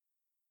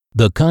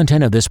The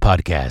content of this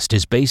podcast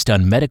is based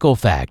on medical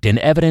fact and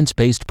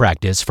evidence-based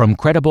practice from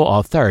credible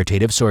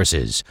authoritative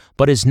sources,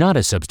 but is not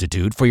a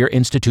substitute for your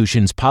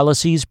institution's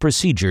policies,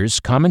 procedures,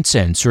 common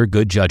sense, or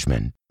good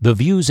judgment. The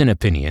views and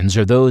opinions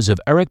are those of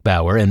Eric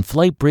Bauer and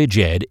Flightbridge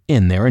Ed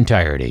in their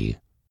entirety.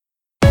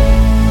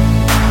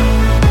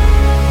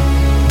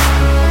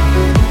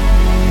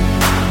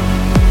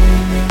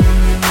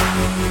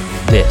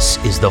 This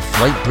is the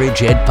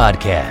Flightbridge Ed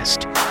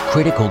Podcast.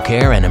 Critical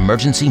care and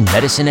emergency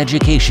medicine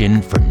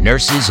education for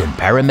nurses and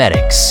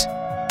paramedics.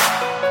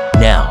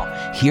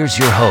 Now, here's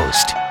your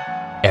host,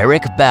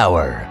 Eric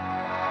Bauer.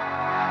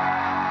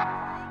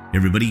 Hey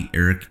everybody,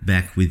 Eric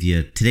back with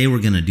you. Today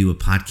we're going to do a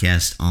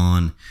podcast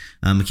on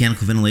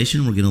mechanical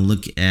ventilation. We're going to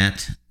look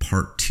at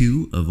part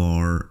 2 of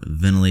our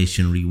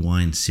Ventilation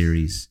Rewind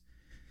series.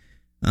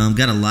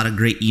 Got a lot of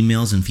great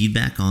emails and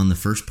feedback on the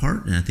first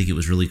part, and I think it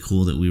was really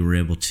cool that we were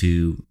able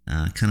to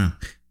kind of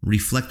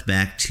reflect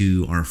back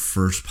to our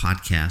first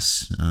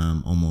podcast,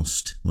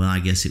 I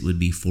guess it would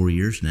be 4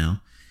 years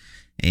now,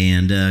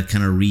 and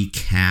kind of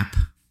recap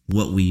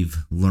what we've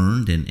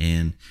learned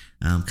and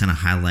kind of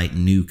highlight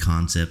new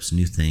concepts,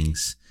 new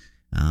things.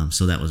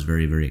 So that was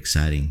very, very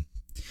exciting.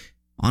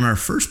 On our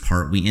first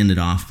part, we ended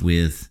off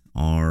with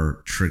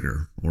our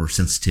trigger or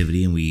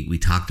sensitivity, and we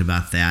talked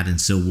about that. And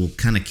so we'll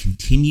kind of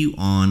continue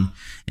on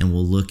and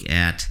we'll look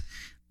at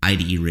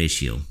IDE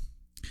ratio.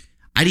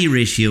 IDE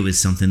ratio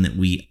is something that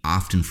we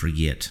often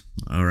forget,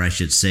 or I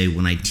should say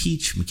when I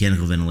teach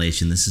mechanical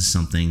ventilation, this is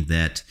something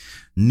that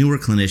newer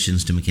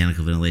clinicians to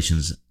mechanical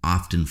ventilations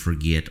often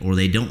forget, or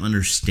they don't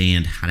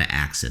understand how to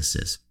access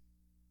this.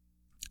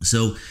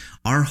 So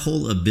our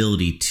whole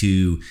ability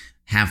to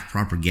have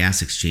proper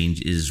gas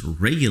exchange is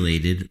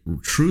regulated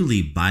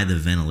truly by the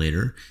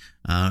ventilator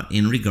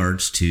in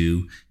regards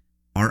to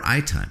our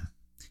I time.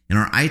 And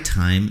our I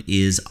time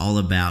is all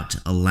about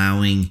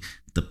allowing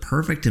the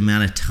perfect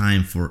amount of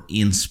time for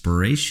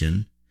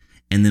inspiration,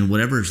 and then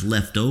whatever's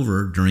left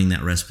over during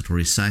that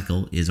respiratory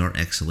cycle is our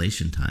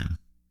exhalation time.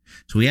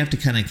 So we have to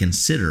kind of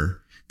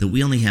consider that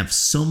we only have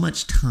so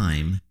much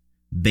time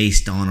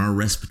based on our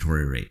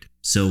respiratory rate.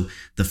 So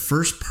the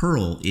first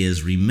pearl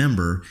is,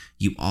 remember,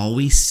 you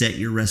always set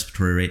your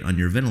respiratory rate on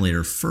your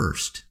ventilator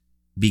first,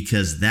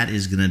 because that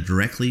is going to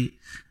directly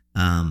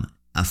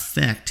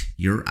affect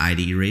your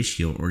IDE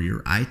ratio or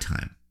your I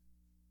time.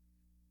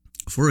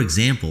 For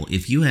example,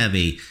 if you have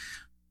a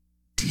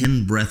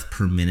 10 breath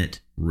per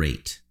minute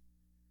rate,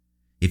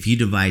 if you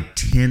divide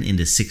 10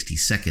 into 60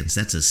 seconds,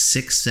 that's a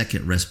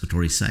 6-second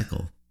respiratory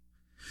cycle.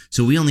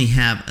 So we only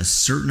have a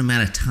certain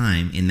amount of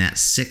time in that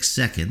 6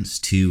 seconds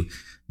to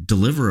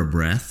deliver a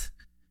breath,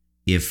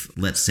 if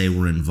let's say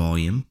we're in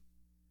volume,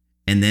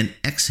 and then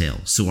exhale.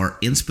 So our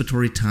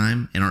inspiratory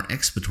time and our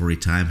expiratory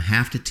time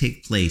have to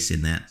take place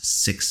in that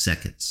 6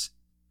 seconds.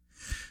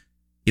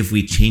 If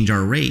we change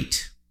our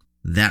rate,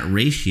 that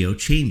ratio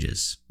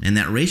changes. And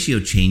that ratio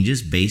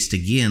changes based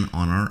again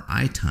on our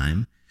I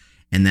time.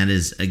 And that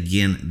is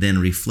again then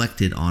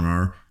reflected on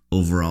our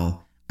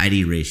overall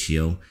IDE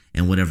ratio,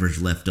 and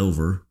whatever's left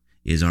over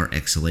is our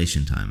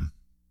exhalation time.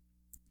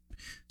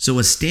 So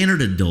a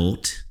standard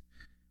adult,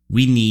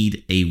 we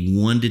need a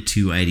 1 to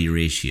 2 IDE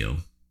ratio.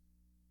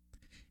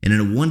 And in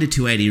a 1 to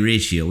 2 IDE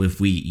ratio, if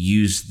we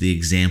use the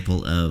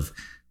example of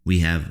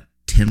we have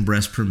 10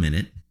 breaths per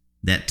minute,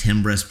 that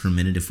 10 breaths per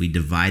minute, if we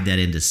divide that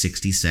into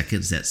 60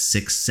 seconds, that's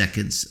 6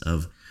 seconds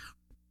of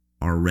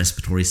our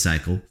respiratory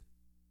cycle.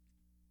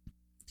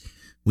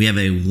 We have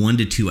a 1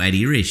 to 2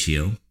 IDE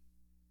ratio.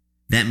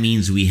 That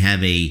means we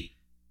have a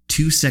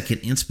 2-second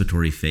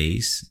inspiratory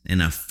phase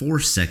and a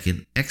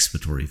 4-second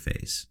expiratory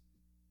phase.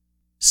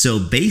 So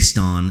based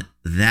on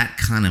that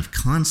kind of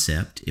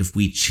concept, if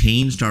we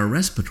changed our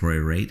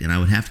respiratory rate, and I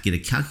would have to get a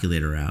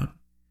calculator out,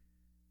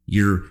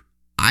 your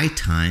I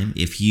time,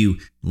 if you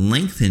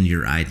lengthen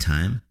your I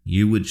time,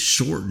 you would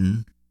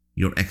shorten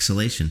your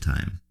exhalation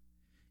time.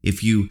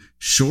 If you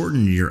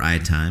shorten your I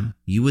time,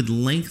 you would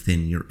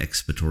lengthen your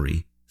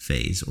expiratory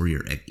phase or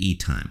your E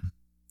time.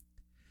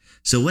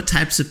 So what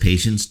types of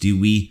patients do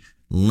we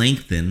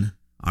lengthen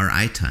our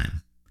I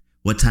time?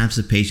 What types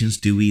of patients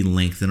do we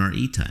lengthen our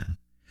E time?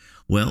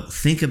 Well,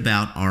 think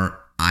about our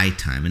I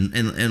time.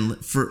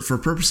 And for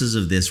purposes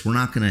of this, we're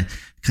not going to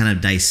kind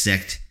of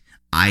dissect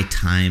I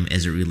time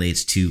as it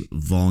relates to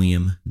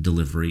volume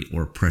delivery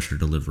or pressure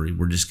delivery.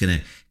 We're just going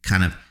to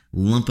kind of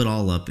lump it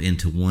all up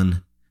into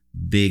one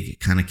big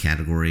kind of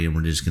category, and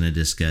we're just going to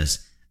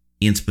discuss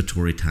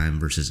inspiratory time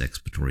versus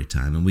expiratory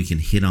time. And we can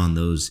hit on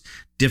those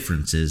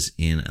differences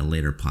in a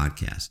later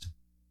podcast.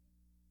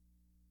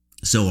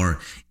 So our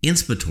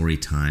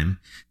inspiratory time,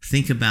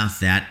 think about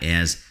that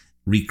as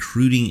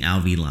recruiting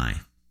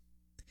alveoli.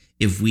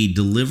 If we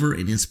deliver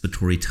an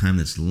inspiratory time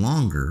that's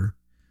longer,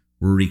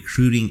 we're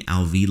recruiting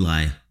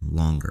alveoli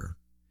longer.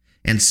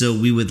 And so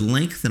we would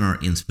lengthen our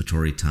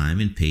inspiratory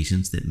time in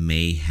patients that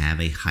may have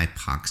a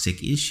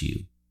hypoxic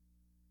issue.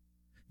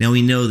 Now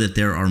we know that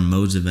there are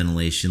modes of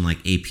ventilation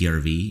like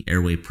APRV,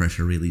 airway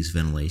pressure release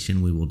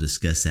ventilation. We will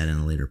discuss that in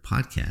a later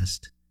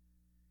podcast,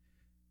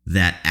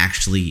 that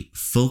actually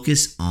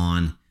focus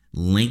on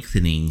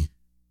lengthening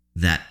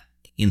that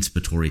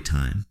inspiratory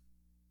time,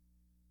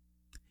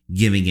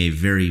 giving a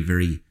very,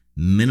 very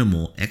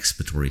minimal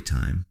expiratory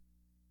time,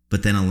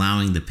 but then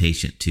allowing the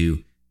patient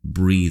to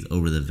breathe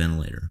over the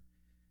ventilator.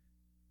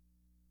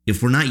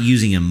 If we're not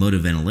using a mode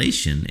of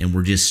ventilation and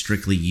we're just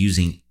strictly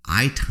using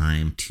I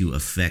time to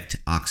affect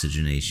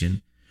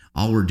oxygenation,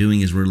 all we're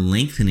doing is we're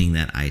lengthening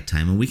that I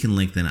time, and we can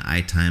lengthen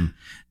I time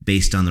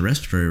based on the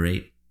respiratory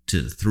rate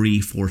to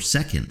 3-4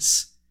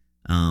 seconds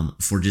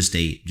for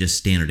just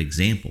standard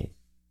example.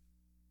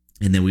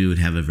 And then we would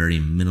have a very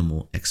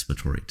minimal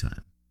expiratory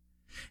time.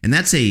 And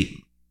that's a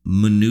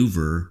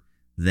maneuver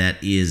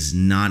that is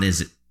not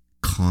as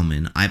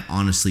common. I've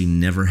honestly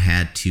never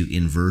had to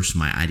inverse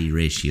my ID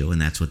ratio,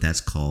 and that's what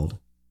that's called.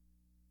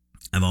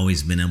 I've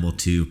always been able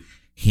to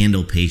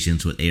handle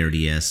patients with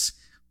ARDS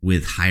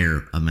with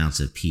higher amounts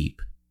of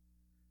PEEP.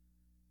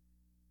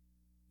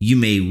 You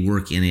may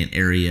work in an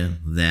area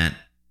that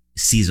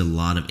sees a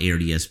lot of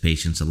ARDS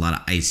patients, a lot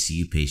of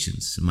ICU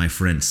patients. My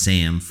friend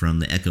Sam from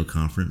the ECHO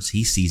conference,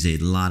 he sees a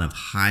lot of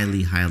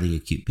highly, highly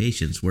acute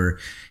patients where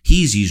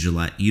he's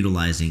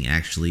utilizing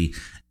actually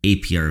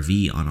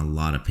APRV on a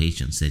lot of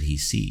patients that he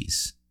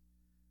sees.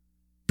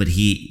 But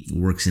he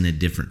works in a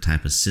different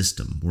type of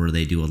system where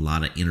they do a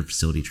lot of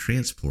interfacility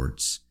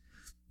transports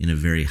in a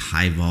very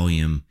high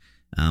volume,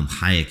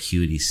 high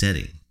acuity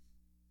setting.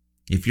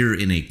 If you're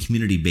in a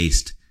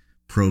community-based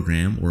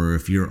program, or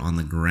if you're on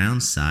the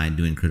ground side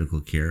doing critical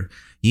care,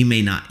 you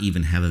may not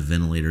even have a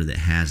ventilator that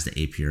has the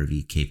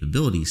APRV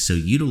capability. So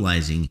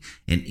utilizing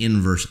an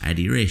inverse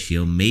ID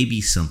ratio may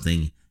be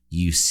something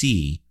you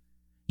see.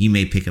 You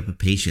may pick up a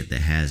patient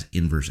that has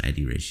inverse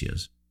ID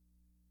ratios.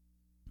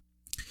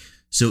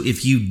 So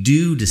if you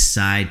do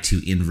decide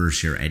to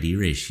inverse your ID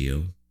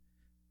ratio,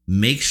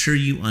 make sure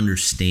you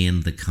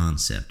understand the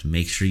concept.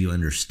 Make sure you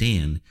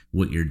understand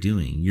what you're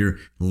doing. You're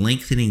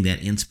lengthening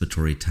that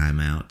inspiratory time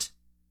out,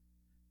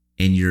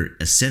 and you're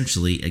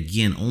essentially,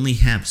 again, only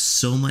have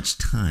so much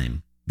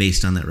time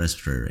based on that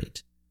respiratory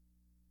rate.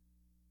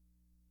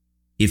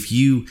 If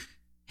you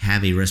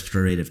have a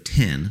respiratory rate of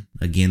 10,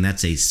 again,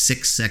 that's a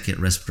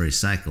 6-second respiratory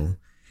cycle,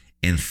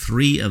 and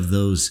 3 of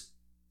those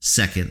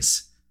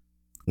seconds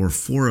or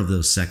 4 of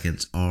those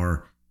seconds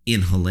are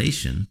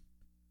inhalation,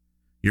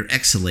 your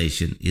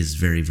exhalation is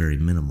very, very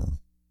minimal.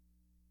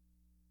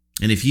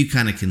 And if you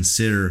kind of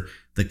consider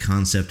the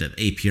concept of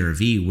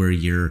APRV, where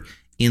your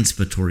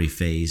inspiratory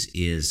phase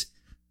is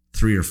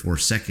 3 or 4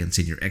 seconds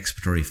and your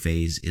expiratory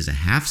phase is a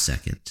half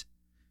second,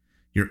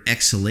 your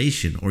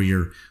exhalation or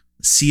your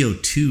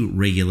CO2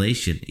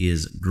 regulation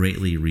is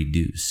greatly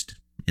reduced.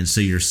 And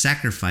so you're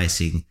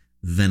sacrificing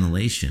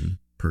ventilation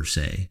per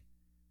se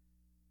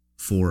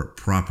for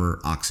proper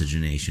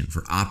oxygenation,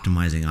 for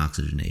optimizing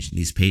oxygenation.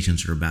 These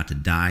patients are about to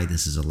die.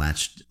 This is a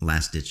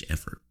last-ditch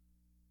effort.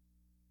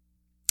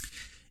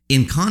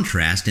 In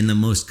contrast, in the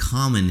most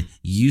common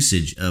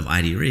usage of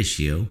ID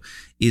ratio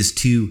is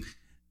to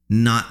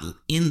not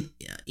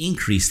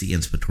increase the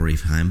inspiratory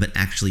time, but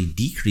actually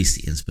decrease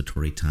the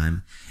inspiratory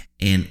time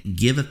and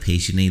give a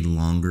patient a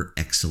longer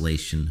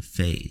exhalation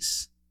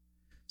phase.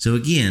 So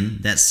again,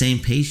 that same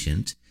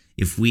patient,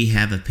 if we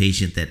have a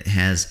patient that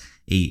has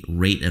a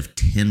rate of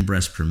 10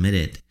 breaths per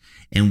minute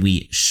and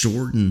we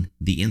shorten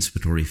the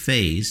inspiratory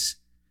phase,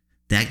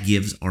 that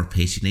gives our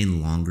patient a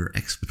longer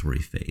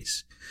expiratory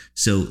phase.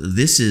 So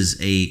this is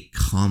a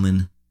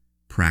common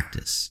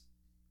practice.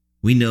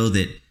 We know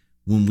that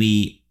when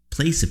we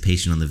place a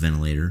patient on the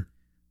ventilator,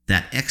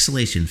 that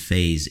exhalation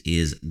phase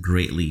is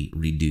greatly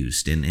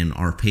reduced, and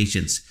our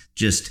patients,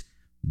 just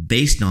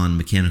based on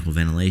mechanical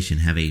ventilation,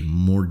 have a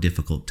more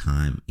difficult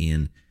time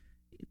in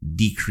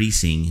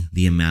decreasing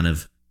the amount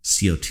of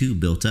CO2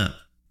 built up.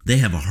 They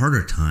have a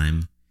harder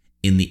time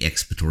in the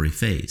expiratory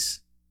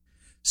phase.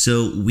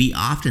 So we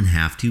often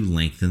have to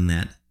lengthen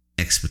that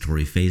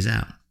expiratory phase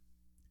out.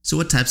 So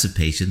what types of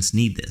patients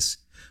need this?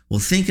 Well,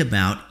 think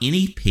about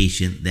any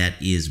patient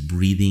that is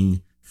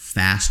breathing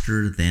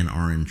faster than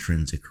our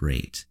intrinsic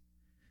rate.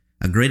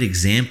 A great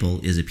example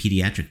is a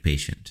pediatric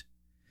patient.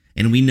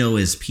 And we know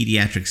as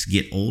pediatrics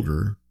get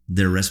older,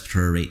 their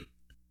respiratory rate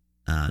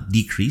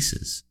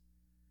decreases.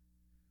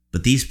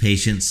 But these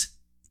patients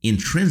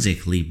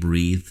intrinsically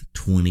breathe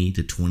 20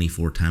 to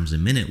 24 times a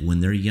minute when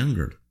they're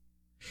younger.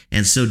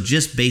 And so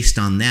just based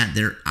on that,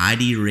 their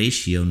ID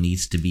ratio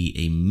needs to be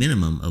a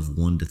minimum of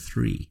 1 to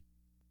 3.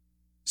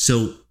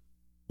 So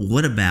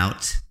what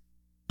about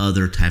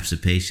other types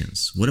of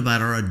patients? What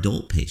about our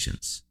adult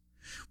patients?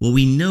 Well,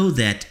 we know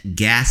that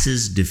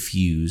gases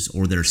diffuse,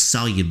 or their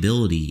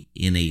solubility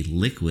in a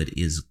liquid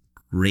is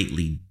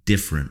greatly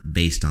different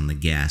based on the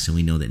gas. And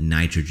we know that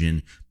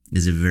nitrogen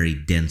is a very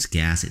dense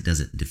gas. It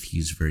doesn't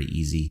diffuse very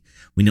easy.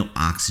 We know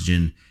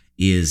oxygen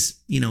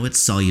is, it's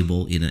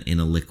soluble in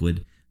a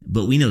liquid,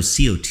 but we know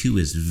CO2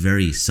 is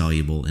very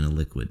soluble in a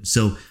liquid.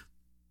 So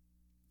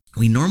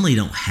we normally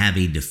don't have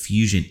a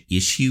diffusion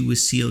issue with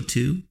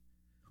CO2.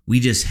 We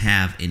just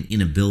have an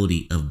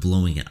inability of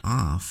blowing it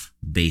off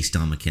based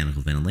on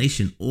mechanical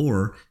ventilation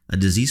or a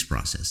disease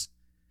process.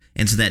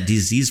 And so that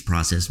disease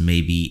process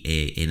may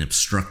be an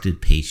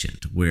obstructed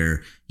patient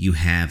where you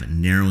have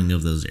narrowing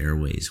of those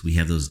airways. We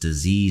have those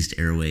diseased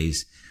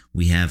airways.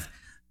 We have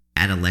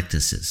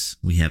atelectasis.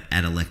 We have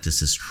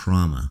atelectasis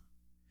trauma.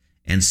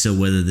 And so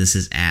whether this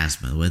is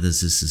asthma, whether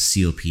this is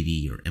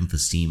COPD or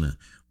emphysema,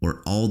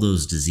 or all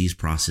those disease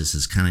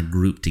processes kind of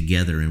grouped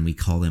together and we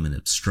call them an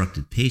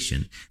obstructed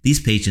patient, these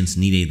patients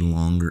need a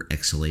longer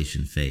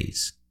exhalation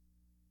phase.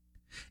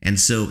 And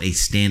so a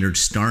standard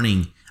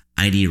starting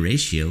ID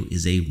ratio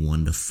is a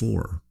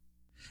 1:4.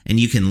 And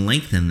you can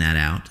lengthen that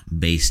out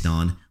based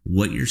on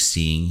what you're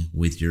seeing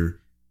with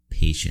your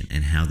patient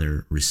and how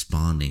they're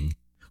responding.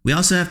 We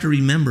also have to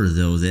remember,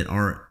 though, that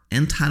our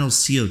end-tidal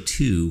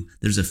CO2,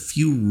 there's a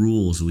few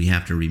rules we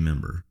have to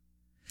remember.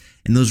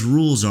 And those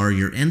rules are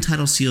your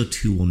end-tidal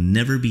CO2 will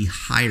never be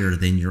higher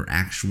than your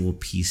actual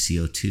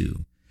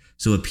PCO2.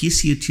 So a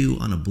PCO2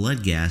 on a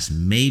blood gas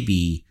may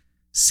be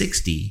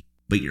 60,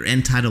 but your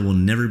end-tidal will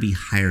never be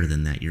higher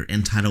than that. Your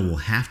end-tidal will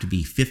have to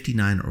be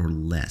 59 or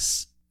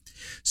less.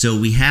 So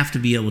we have to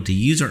be able to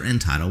use our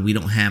end-tidal. We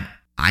don't have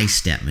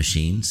iStat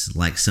machines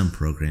like some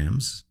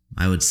programs.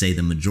 I would say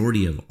the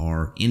majority of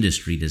our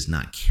industry does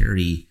not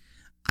carry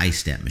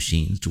iStat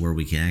machines to where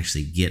we can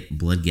actually get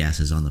blood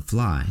gases on the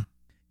fly.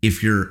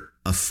 If you're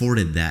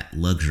afforded that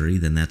luxury,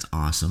 then that's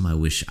awesome. I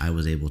wish I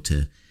was able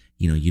to,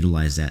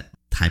 utilize that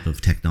type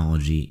of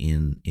technology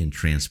in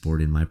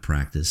transport in my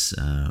practice,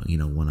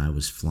 when I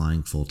was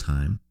flying full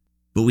time.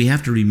 But we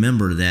have to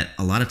remember that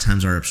a lot of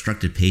times our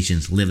obstructed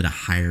patients live at a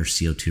higher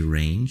CO2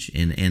 range.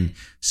 And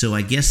so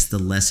I guess the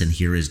lesson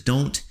here is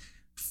don't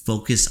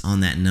focus on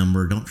that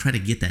number. Don't try to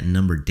get that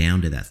number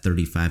down to that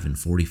 35 and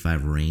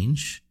 45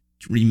 range.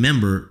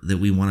 Remember that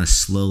we want to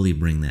slowly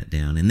bring that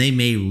down. And they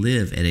may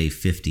live at a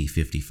 50,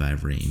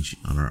 55 range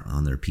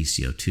on their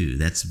PCO2.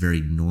 That's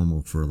very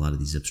normal for a lot of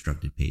these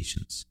obstructed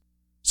patients.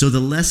 So the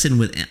lesson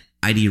with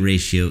ID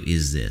ratio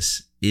is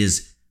this,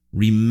 is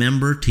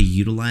remember to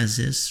utilize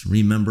this.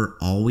 Remember,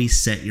 always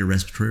set your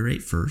respiratory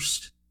rate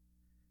first,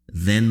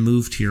 then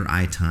move to your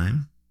I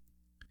time.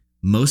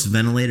 Most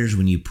ventilators,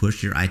 when you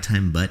push your I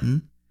time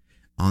button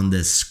on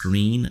the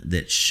screen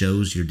that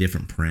shows your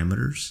different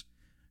parameters,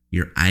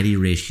 your ID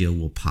ratio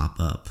will pop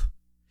up.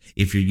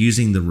 If you're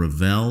using the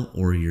Ravel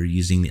or you're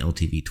using the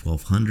LTV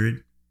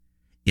 1200,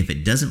 if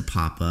it doesn't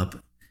pop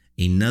up,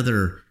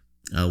 another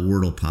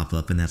word will pop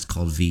up, and that's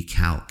called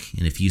VCalc.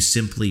 And if you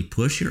simply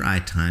push your I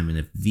time, and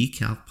if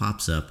VCalc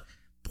pops up,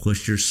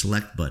 push your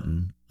select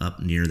button up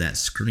near that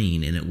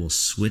screen, and it will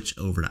switch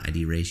over to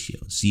ID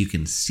ratio. So you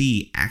can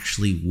see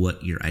actually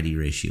what your ID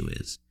ratio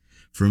is.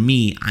 For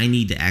me, I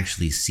need to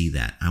actually see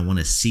that. I want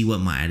to see what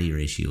my ID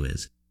ratio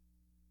is.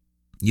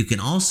 You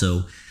can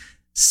also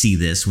see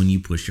this when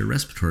you push your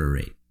respiratory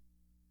rate.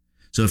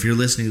 So if you're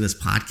listening to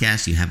this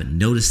podcast, you haven't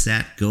noticed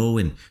that, go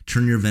and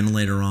turn your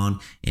ventilator on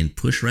and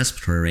push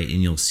respiratory rate,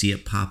 and you'll see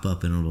it pop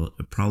up, and it'll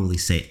probably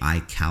say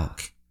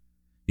iCalc.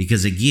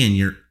 Because again,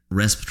 your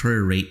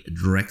respiratory rate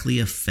directly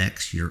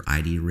affects your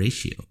ID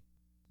ratio.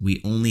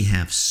 We only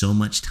have so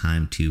much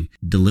time to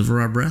deliver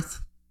our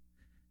breath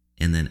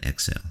and then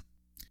exhale.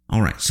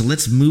 All right, so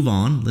let's move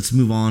on. Let's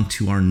move on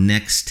to our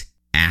next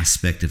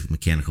aspect of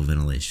mechanical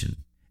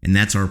ventilation, and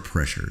that's our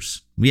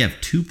pressures. We have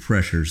two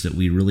pressures that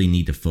we really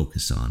need to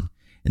focus on.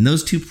 And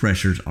those two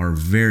pressures are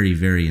very,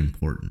 very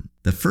important.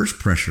 The first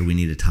pressure we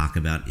need to talk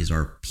about is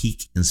our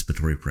peak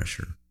inspiratory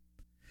pressure.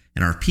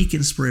 And our peak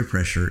inspiratory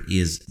pressure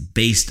is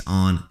based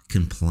on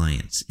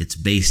compliance. It's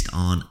based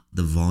on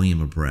the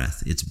volume of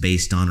breath. It's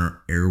based on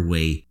our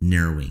airway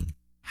narrowing.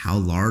 How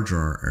large are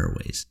our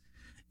airways?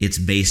 It's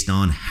based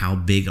on how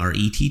big our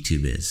ET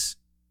tube is.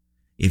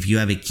 If you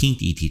have a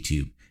kinked ET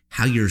tube,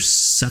 how your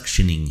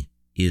suctioning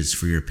is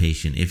for your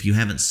patient. If you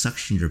haven't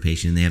suctioned your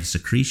patient and they have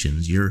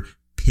secretions, your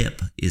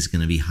PIP is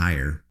going to be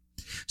higher.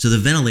 So the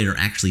ventilator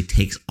actually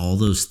takes all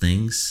those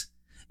things.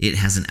 It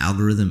has an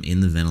algorithm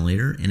in the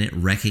ventilator, and it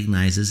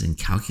recognizes and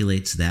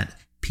calculates that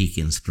peak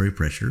inspiratory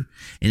pressure,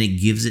 and it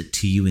gives it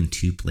to you in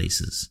two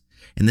places.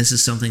 And this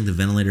is something the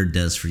ventilator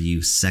does for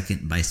you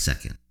second by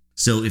second.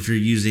 So if you're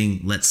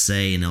using, let's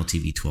say, an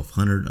LTV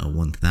 1200, a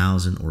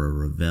 1000, or a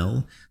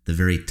Ravel, the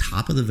very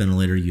top of the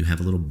ventilator, you have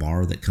a little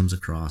bar that comes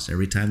across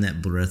every time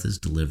that breath is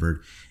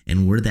delivered,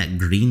 and where that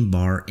green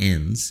bar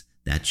ends,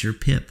 that's your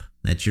PIP.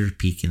 That's your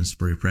peak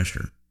inspiratory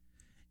pressure.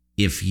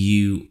 If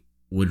you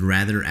would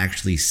rather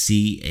actually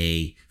see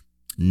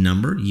a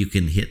number, you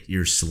can hit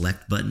your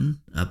select button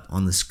up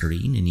on the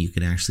screen, and you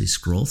can actually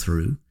scroll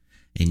through,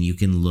 and you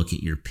can look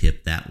at your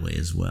PIP that way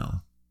as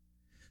well.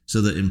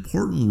 So the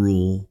important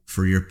rule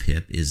for your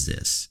PIP is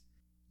this.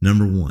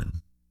 Number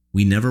one,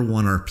 we never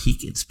want our peak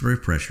inspiratory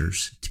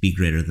pressures to be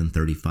greater than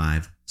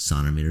 35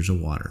 centimeters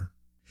of water.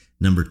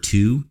 Number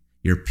two,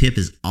 your PIP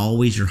is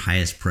always your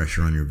highest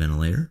pressure on your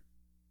ventilator.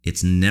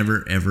 It's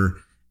never,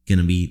 ever going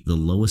to be the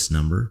lowest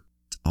number.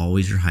 It's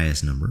always your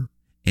highest number.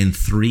 And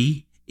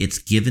three, it's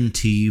given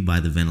to you by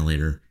the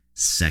ventilator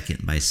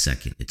second by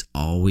second. It's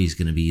always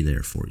going to be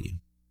there for you.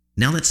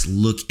 Now let's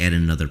look at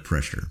another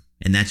pressure,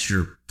 and that's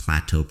your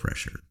plateau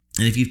pressure.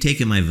 And if you've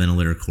taken my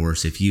ventilator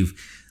course, if you've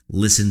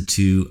listened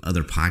to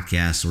other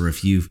podcasts or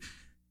if you've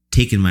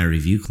taken my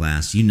review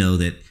class, you know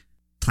that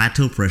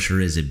plateau pressure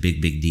is a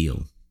big, big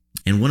deal.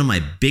 And one of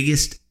my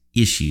biggest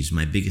issues,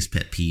 my biggest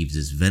pet peeves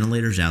is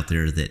ventilators out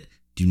there that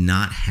do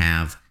not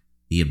have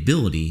the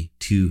ability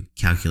to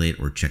calculate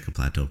or check a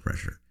plateau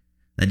pressure.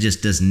 That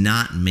just does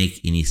not make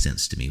any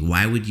sense to me.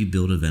 Why would you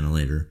build a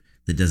ventilator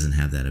that doesn't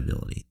have that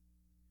ability?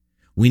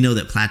 We know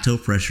that plateau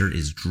pressure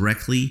is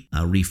directly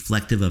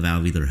reflective of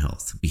alveolar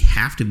health. We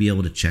have to be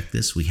able to check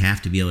this. We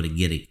have to be able to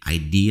get an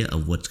idea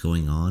of what's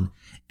going on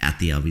at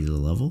the alveolar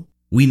level.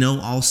 We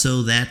know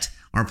also that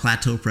our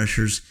plateau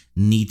pressures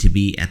need to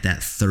be at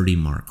that 30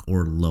 mark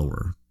or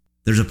lower.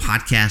 There's a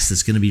podcast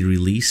that's going to be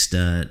released.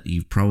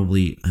 You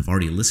probably have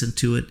already listened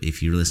to it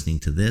if you're listening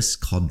to this,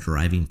 called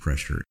Driving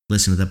Pressure.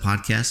 Listen to the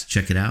podcast,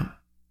 check it out.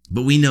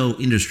 But we know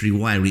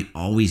industry-wide, we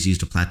always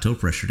used a plateau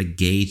pressure to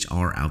gauge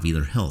our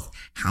alveolar health.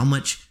 How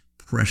much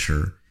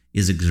pressure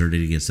is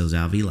exerted against those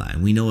alveoli?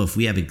 And we know if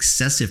we have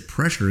excessive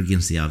pressure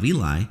against the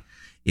alveoli,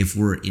 if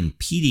we're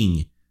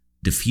impeding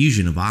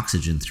diffusion of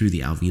oxygen through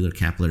the alveolar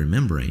capillary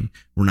membrane,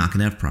 we're not going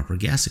to have proper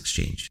gas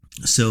exchange.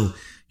 So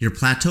your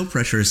plateau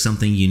pressure is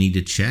something you need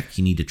to check.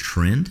 You need to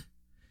trend.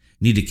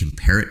 You need to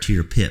compare it to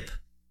your PIP.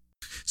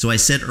 So I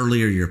said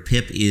earlier, your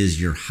PIP is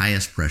your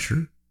highest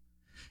pressure.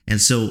 And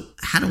so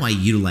how do I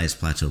utilize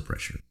plateau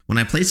pressure? When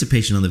I place a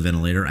patient on the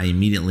ventilator, I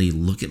immediately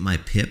look at my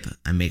PIP.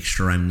 I make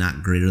sure I'm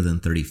not greater than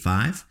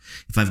 35.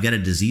 If I've got a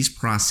disease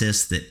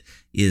process that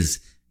is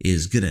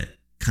going to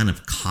kind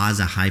of cause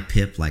a high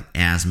PIP like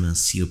asthma,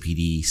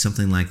 COPD,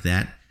 something like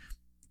that,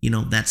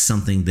 that's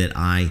something that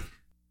I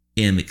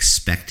am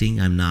expecting.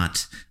 I'm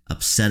not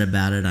upset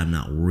about it. I'm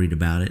not worried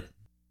about it.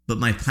 But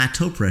my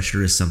plateau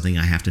pressure is something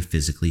I have to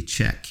physically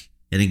check.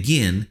 And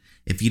again,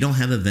 if you don't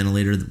have a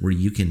ventilator where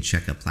you can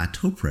check a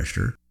plateau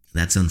pressure,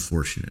 that's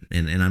unfortunate.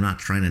 And I'm not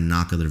trying to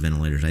knock other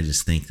ventilators. I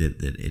just think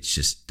that it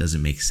just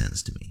doesn't make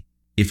sense to me.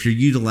 If you're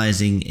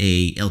utilizing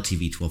a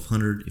LTV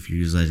 1200, if you're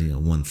utilizing a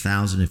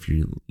 1000, if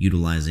you're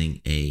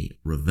utilizing a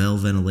Ravel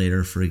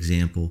ventilator, for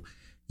example,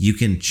 you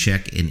can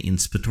check an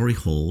inspiratory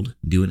hold,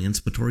 do an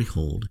inspiratory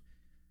hold.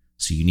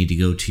 So you need to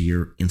go to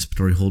your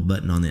inspiratory hold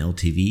button on the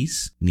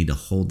LTVs. You need to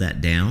hold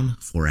that down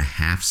for a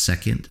half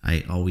second.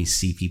 I always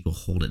see people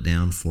hold it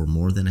down for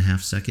more than a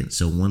half second.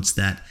 So once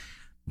that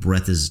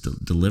breath is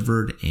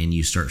delivered and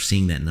you start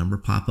seeing that number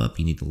pop up,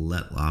 you need to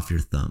let off your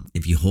thumb.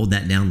 If you hold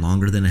that down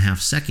longer than a half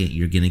second,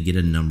 you're going to get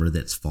a number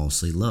that's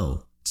falsely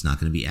low. It's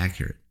not going to be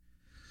accurate.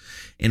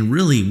 And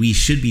really, we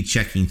should be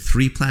checking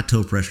 3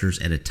 plateau pressures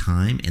at a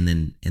time and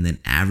then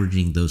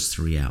averaging those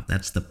 3 out.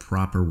 That's the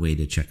proper way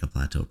to check a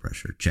plateau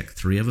pressure. Check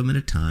 3 of them at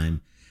a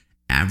time,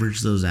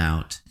 average those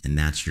out, and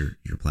that's your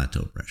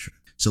plateau pressure.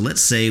 So let's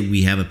say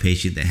we have a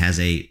patient that has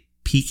a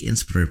peak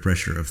inspiratory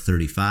pressure of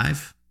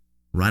 35,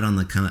 right on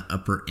the kind of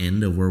upper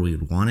end of where we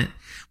would want it.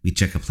 We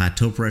check a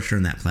plateau pressure,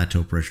 and that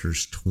plateau pressure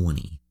is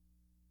 20,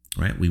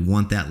 right? We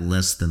want that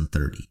less than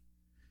 30.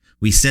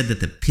 We said that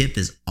the PIP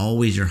is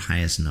always your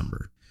highest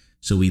number.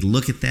 So we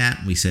look at that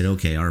and we said,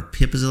 okay, our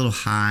PIP is a little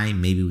high.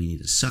 Maybe we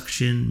need a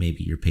suction.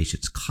 Maybe your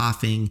patient's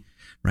coughing,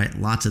 right?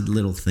 Lots of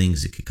little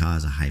things that could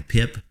cause a high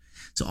PIP.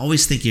 So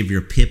always think of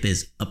your PIP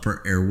as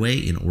upper airway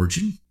in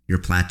origin. Your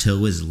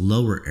plateau is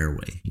lower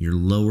airway, your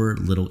lower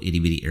little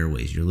itty bitty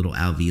airways, your little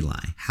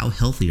alveoli. How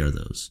healthy are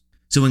those?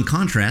 So in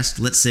contrast,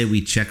 let's say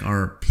we check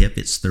our PIP,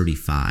 it's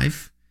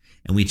 35,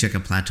 and we check a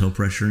plateau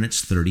pressure and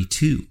it's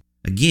 32.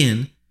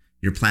 Again,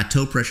 your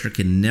plateau pressure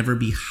can never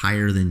be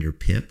higher than your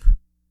PIP.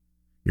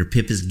 Your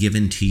PIP is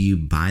given to you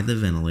by the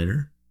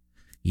ventilator.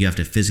 You have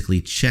to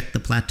physically check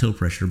the plateau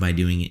pressure by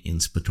doing an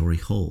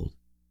inspiratory hold.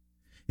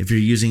 If you're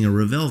using a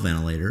Ravel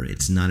ventilator,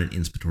 it's not an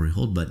inspiratory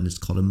hold button, it's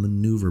called a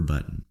maneuver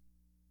button.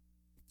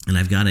 And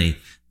I've got a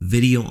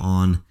video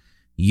on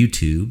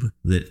YouTube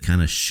that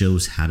kind of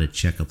shows how to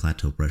check a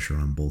plateau pressure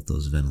on both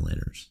those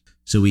ventilators.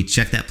 So we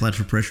check that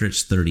plateau pressure,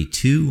 it's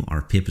 32,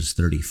 our PIP is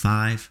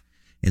 35,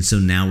 and so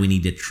now we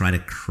need to try to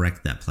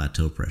correct that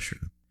plateau pressure.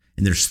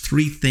 And there's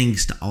 3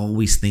 things to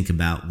always think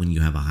about when you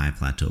have a high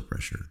plateau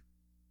pressure.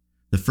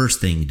 The first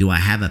thing, do I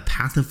have a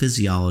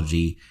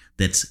pathophysiology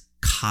that's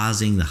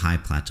causing the high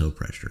plateau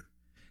pressure?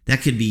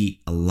 That could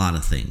be a lot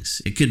of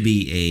things. It could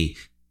be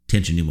a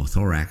tension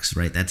pneumothorax,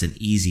 right? That's an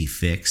easy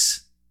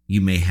fix.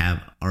 You may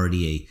have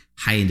already a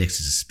high index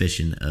of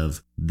suspicion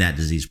of that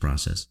disease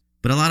process.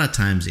 But a lot of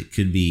times it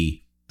could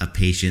be a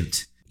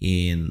patient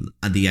in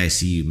the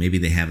ICU. Maybe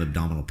they have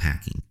abdominal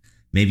packing.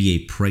 Maybe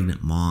a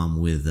pregnant mom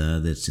with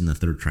that's in the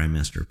 3rd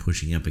trimester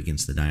pushing up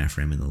against the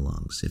diaphragm in the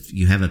lungs. If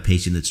you have a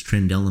patient that's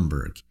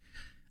Trendelenburg,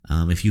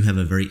 if you have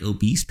a very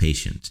obese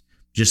patient,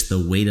 just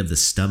the weight of the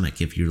stomach,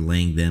 if you're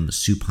laying them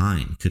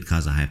supine, could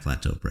cause a high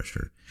plateau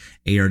pressure.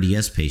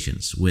 ARDS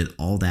patients with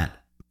all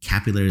that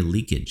capillary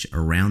leakage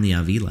around the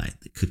alveoli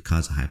that could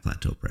cause a high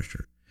plateau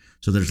pressure.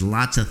 So there's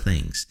lots of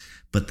things.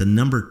 But the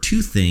number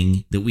 2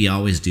 thing that we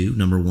always do,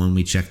 number 1,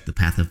 we check the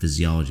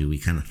pathophysiology. We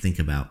kind of think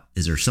about,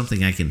 is there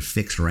something I can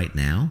fix right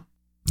now?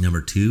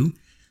 Number 2,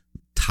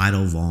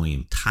 tidal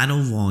volume.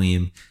 Tidal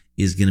volume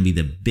is going to be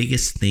the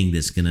biggest thing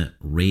that's going to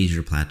raise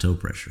your plateau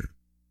pressure.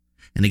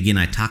 And again,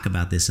 I talk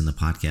about this in the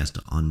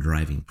podcast on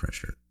driving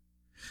pressure.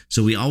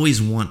 So we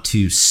always want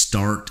to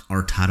start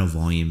our tidal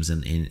volumes,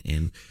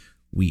 and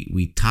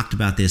we talked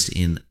about this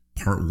in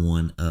part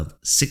 1 of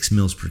 6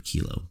 mils per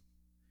kilo.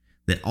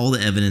 That all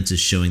the evidence is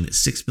showing that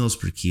 6 mils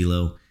per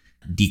kilo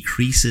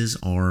decreases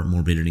our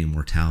morbidity and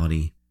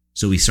mortality.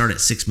 So we start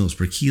at 6 mils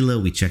per kilo,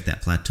 we check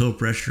that plateau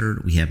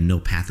pressure, we have no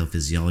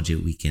pathophysiology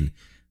that we can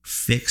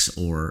fix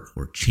or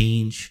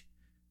change.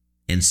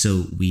 And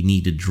so we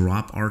need to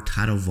drop our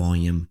tidal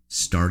volume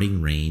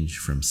starting range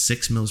from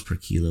 6 mils per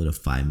kilo to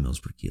 5 mils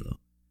per kilo.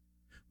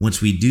 Once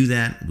we do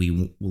that, we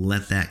will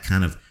let that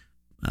kind of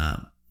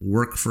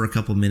work for a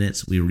couple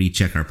minutes. We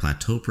recheck our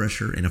plateau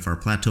pressure. And if our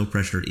plateau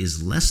pressure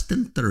is less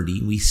than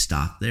 30, we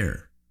stop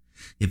there.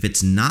 If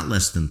it's not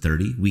less than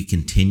 30, we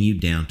continue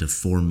down to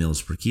 4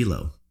 mils per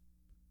kilo.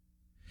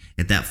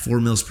 At that 4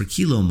 mils per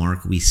kilo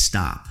mark, we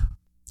stop.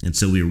 And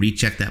so we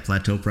recheck that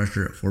plateau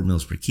pressure at 4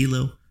 mils per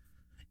kilo.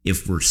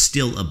 If we're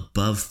still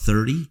above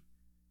 30,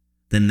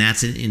 then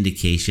that's an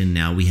indication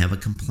now we have a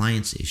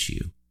compliance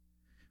issue.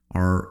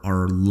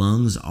 Our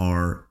lungs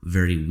are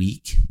very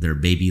weak. They're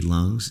baby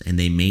lungs, and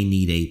they may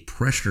need a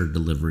pressure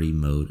delivery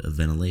mode of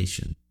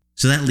ventilation.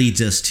 So that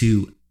leads us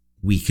to,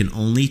 we can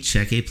only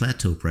check a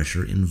plateau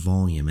pressure in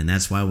volume. And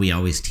that's why we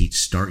always teach,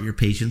 start your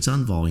patients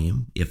on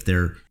volume if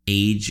their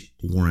age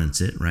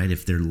warrants it, right?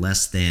 If they're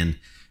less than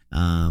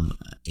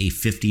a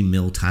 50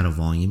 mil tidal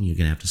volume, you're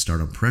going to have to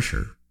start on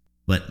pressure.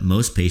 But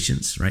most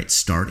patients, right,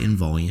 start in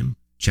volume,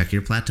 check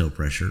your plateau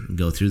pressure,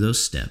 go through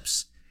those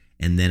steps.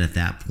 And then at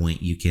that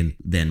point, you can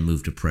then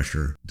move to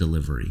pressure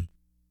delivery.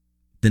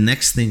 The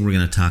next thing we're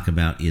going to talk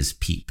about is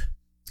PEEP.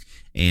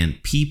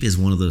 And PEEP is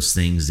one of those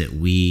things that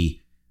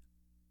we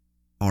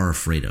are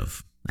afraid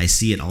of. I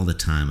see it all the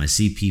time. I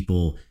see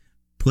people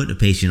put a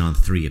patient on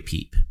 3 a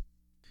PEEP.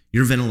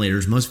 Your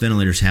ventilators, most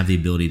ventilators have the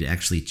ability to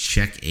actually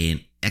check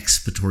an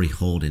expiratory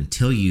hold and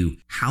tell you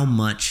how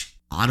much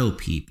auto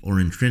PEEP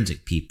or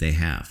intrinsic PEEP they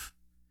have.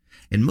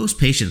 And most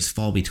patients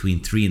fall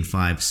between 3 and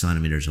 5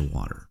 centimeters of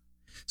water.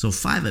 So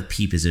 5 a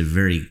PEEP is a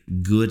very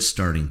good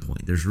starting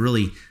point. There's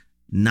really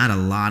not a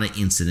lot of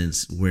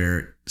incidents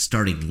where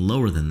starting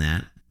lower than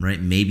that, right?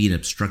 Maybe an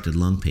obstructed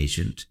lung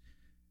patient,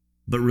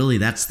 but really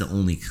that's the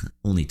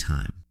only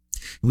time.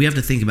 We have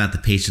to think about the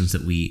patients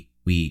that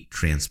we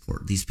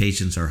transport. These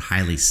patients are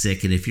highly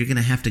sick, and if you're going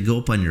to have to go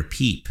up on your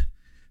PEEP,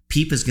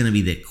 PEEP is going to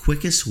be the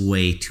quickest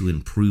way to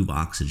improve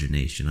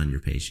oxygenation on your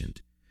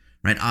patient,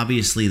 right?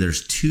 Obviously,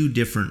 there's 2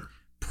 different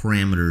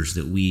parameters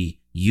that we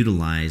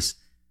utilize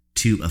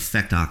to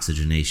affect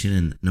oxygenation.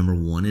 And number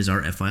 1 is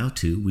our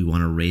FiO2. We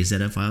want to raise that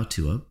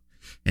FiO2 up.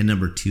 And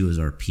number 2 is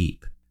our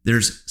PEEP.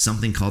 There's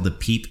something called the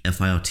PEEP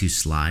FiO2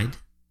 slide.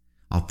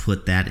 I'll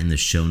put that in the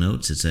show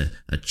notes. It's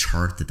a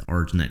chart that the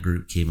ARGNet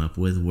group came up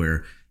with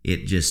where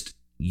it just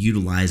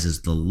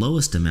utilizes the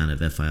lowest amount of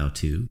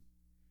FiO2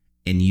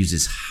 and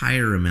uses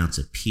higher amounts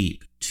of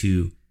PEEP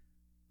to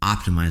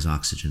optimize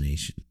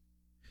oxygenation.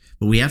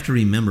 But we have to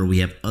remember we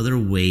have other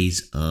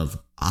ways of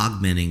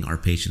augmenting our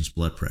patient's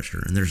blood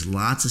pressure. And there's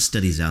lots of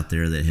studies out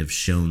there that have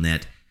shown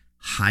that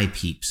high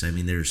PEEPs, I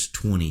mean, there's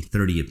 20,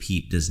 30 a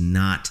PEEP, does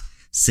not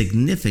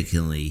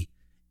significantly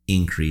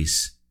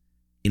increase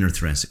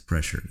interthoracic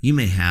pressure. You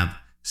may have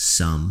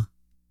some,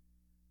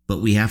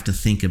 but we have to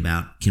think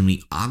about, can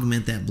we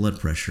augment that blood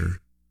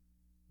pressure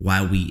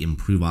while we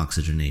improve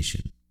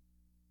oxygenation?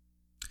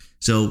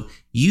 So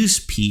use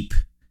PEEP.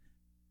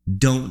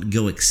 Don't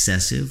go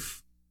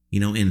excessive. You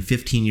know, in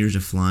 15 years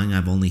of flying,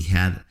 I've only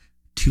had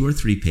 2 or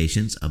 3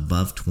 patients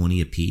above 20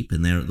 a PEEP,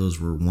 and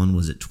one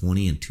was at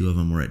 20 and 2 of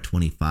them were at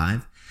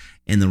 25,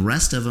 and the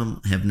rest of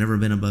them have never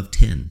been above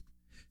 10.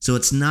 So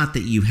it's not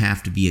that you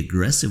have to be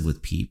aggressive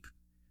with PEEP,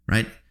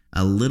 right?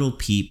 A little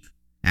PEEP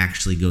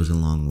actually goes a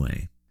long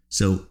way.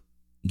 So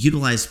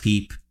utilize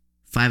PEEP,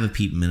 5 a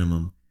PEEP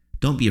minimum.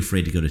 Don't be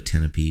afraid to go to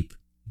 10 a PEEP.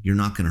 You're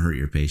not going to hurt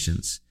your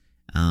patients.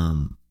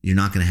 You're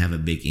not going to have a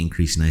big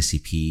increase in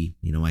ICP.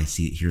 You know, I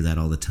hear that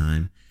all the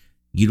time.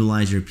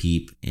 Utilize your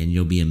PEEP, and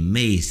you'll be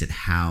amazed at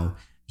how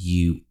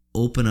you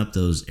open up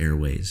those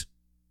airways.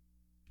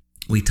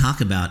 We talk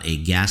about a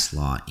gas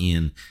law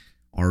in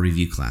our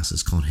review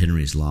classes called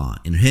Henry's Law.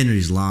 And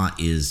Henry's Law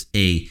is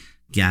a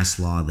gas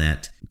law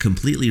that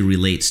completely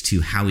relates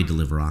to how we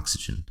deliver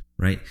oxygen,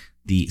 right?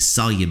 The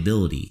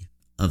solubility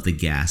of the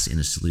gas in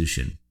a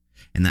solution.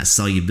 And that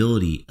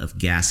solubility of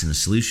gas in a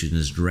solution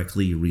is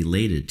directly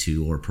related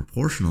to or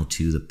proportional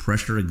to the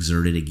pressure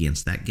exerted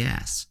against that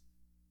gas.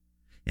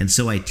 And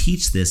so I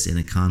teach this in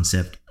a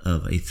concept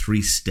of a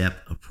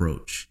 3-step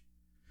approach.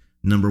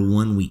 Number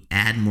 1, we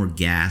add more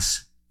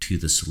gas to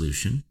the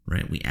solution,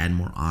 right? We add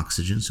more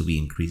oxygen, so we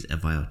increase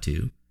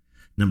FiO2.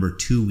 Number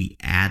 2, we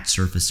add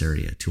surface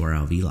area to our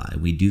alveoli.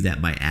 We do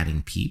that by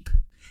adding PEEP.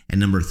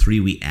 And number 3,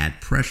 we add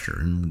pressure.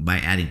 And by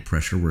adding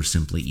pressure, we're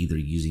simply either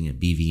using a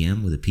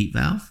BVM with a PEEP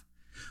valve,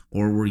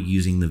 or we're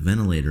using the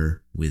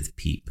ventilator with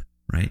PEEP,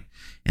 right?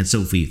 And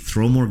so if we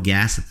throw more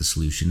gas at the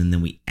solution and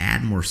then we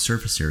add more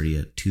surface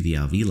area to the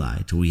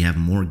alveoli till we have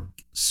more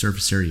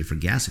surface area for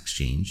gas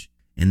exchange,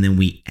 and then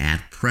we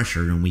add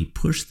pressure and we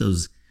push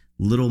those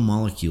little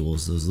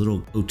molecules, those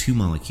little O2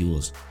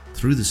 molecules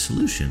through the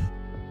solution,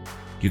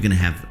 you're going to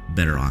have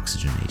better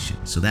oxygenation.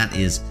 So that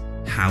is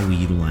how we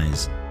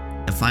utilize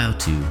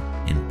FiO2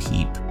 and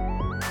PEEP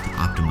to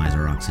optimize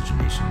our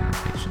oxygenation in our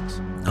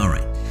patients. All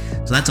right,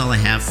 so that's all I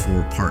have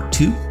for part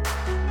 2.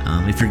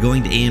 If you're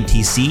going to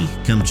AMTC,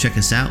 come check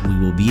us out. We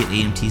will be at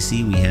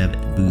AMTC. We have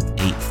booth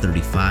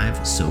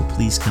 835, so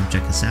please come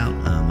check us out.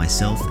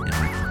 Myself and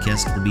Michael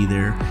Kest will be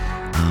there.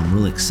 I'm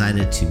really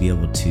excited to be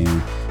able to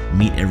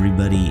meet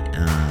everybody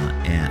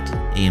at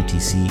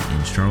AMTC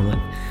in Charlotte.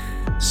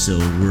 So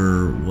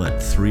we're,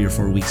 3 or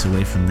 4 weeks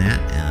away from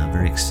that.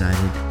 Very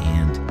excited.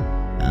 And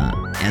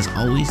as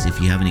always, if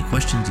you have any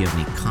questions, you have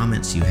any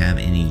comments, you have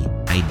any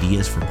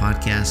ideas for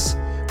podcasts,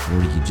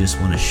 or you just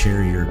want to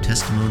share your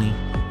testimony,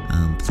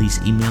 please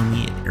email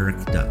me at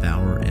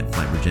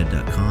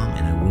eric.bauer@flightbridgeed.com,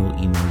 and I will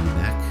email you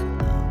back.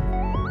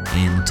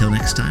 And until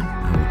next time,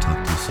 I will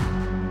talk to you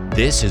soon.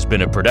 This has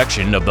been a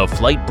production of the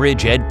Flight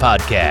Bridge Ed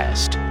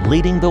Podcast,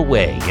 leading the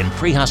way in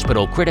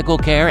pre-hospital critical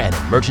care and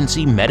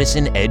emergency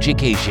medicine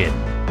education.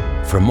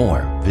 For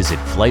more, visit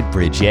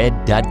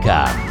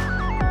flightbridgeed.com.